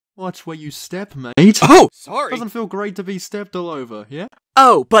Watch where you step, mate. Oh, sorry. Doesn't feel great to be stepped all over, yeah?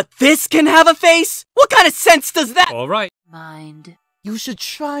 Oh, but this can have a face? What kind of sense does that— Alright. Mind. You should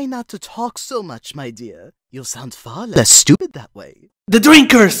try not to talk so much, my dear. You'll sound far less stupid that way. The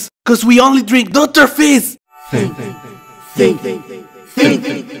drinkers! Cause we only drink Dr. Fizz! Think.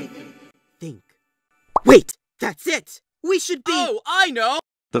 Wait, that's it! We should be— Oh, I know!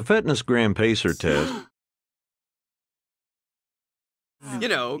 The Fitness Gram Pacer test. You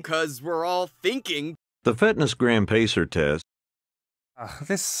know, cause we're all thinking. The Fitness Gram Pacer test.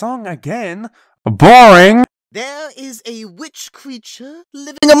 This song again? Boring! There is a witch creature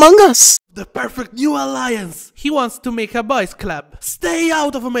living among us. The perfect new alliance! He wants to make a boys club. Stay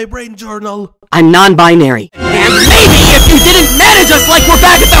out of my brain journal! I'm non-binary. And maybe if you didn't manage us like we're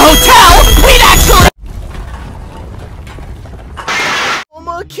back at the hotel, we'd actually—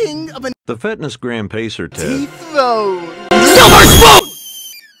 Former king of an The Fitness Gram Pacer test. dethrone. Silver spoon!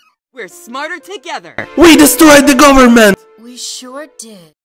 We're smarter together. We destroyed the government! We sure did.